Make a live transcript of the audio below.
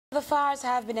the fires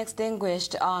have been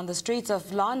extinguished on the streets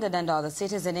of London and other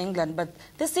cities in England, but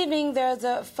this evening there's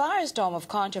a firestorm of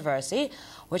controversy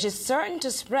which is certain to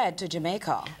spread to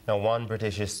Jamaica. Now, one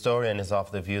British historian is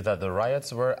of the view that the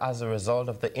riots were as a result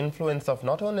of the influence of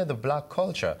not only the black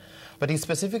culture, but he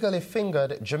specifically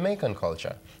fingered Jamaican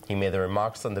culture. He made the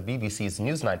remarks on the BBC's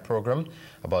Newsnight program,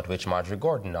 about which Marjorie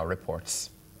Gordon now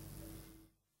reports.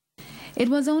 It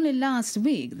was only last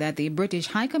week that the British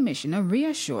High Commissioner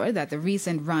reassured that the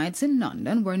recent riots in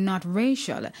London were not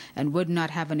racial and would not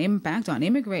have an impact on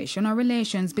immigration or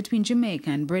relations between Jamaica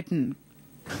and Britain.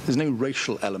 There's no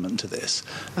racial element to this.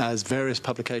 As various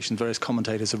publications, various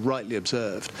commentators have rightly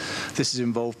observed, this has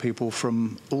involved people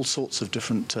from all sorts of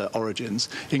different origins,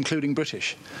 including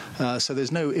British. So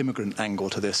there's no immigrant angle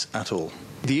to this at all.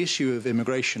 The issue of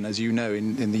immigration, as you know,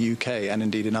 in the UK and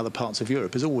indeed in other parts of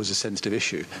Europe, is always a sensitive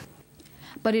issue.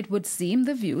 But it would seem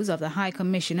the views of the High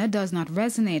Commissioner does not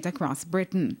resonate across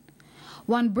Britain.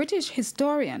 One British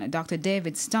historian, Dr.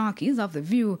 David Starkey, is of the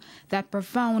view that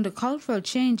profound cultural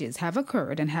changes have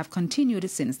occurred and have continued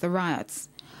since the riots.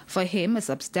 For him, a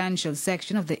substantial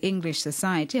section of the English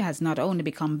society has not only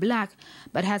become black,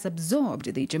 but has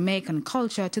absorbed the Jamaican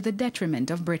culture to the detriment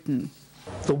of Britain.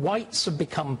 The whites have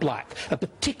become black. A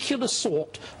particular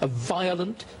sort of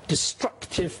violent,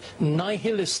 destructive,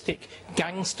 nihilistic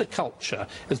gangster culture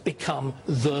has become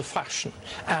the fashion.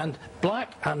 And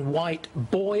black and white,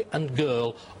 boy and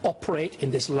girl, operate in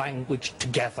this language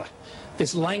together.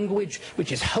 This language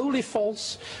which is wholly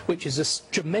false, which is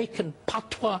a Jamaican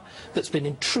patois that's been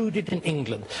intruded in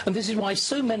England. And this is why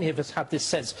so many of us have this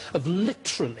sense of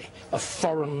literally a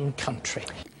foreign country.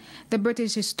 The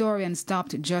British historian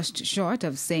stopped just short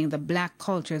of saying the black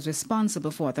culture is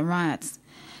responsible for the riots.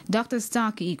 Dr.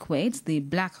 Starkey equates the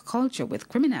black culture with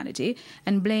criminality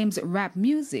and blames rap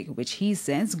music, which he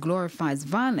says glorifies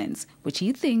violence, which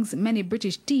he thinks many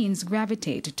British teens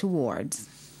gravitate towards.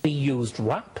 We used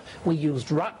rap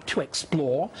to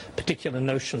explore particular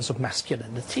notions of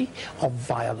masculinity, of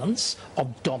violence,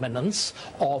 of dominance,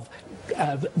 of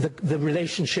the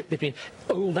relationship between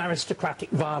old aristocratic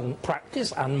violent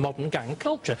practice and modern gang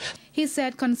culture. He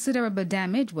said considerable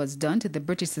damage was done to the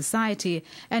British society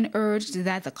and urged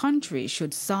that the country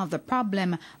should solve the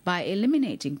problem by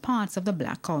eliminating parts of the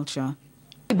black culture.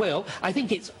 Well, I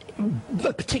think it's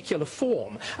a particular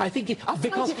form. I think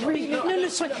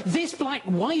this black.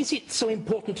 Why is it so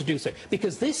important to do so?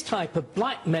 Because this type of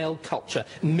black male culture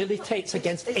militates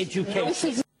against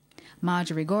education.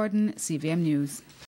 Marjorie Gordon, CVM News.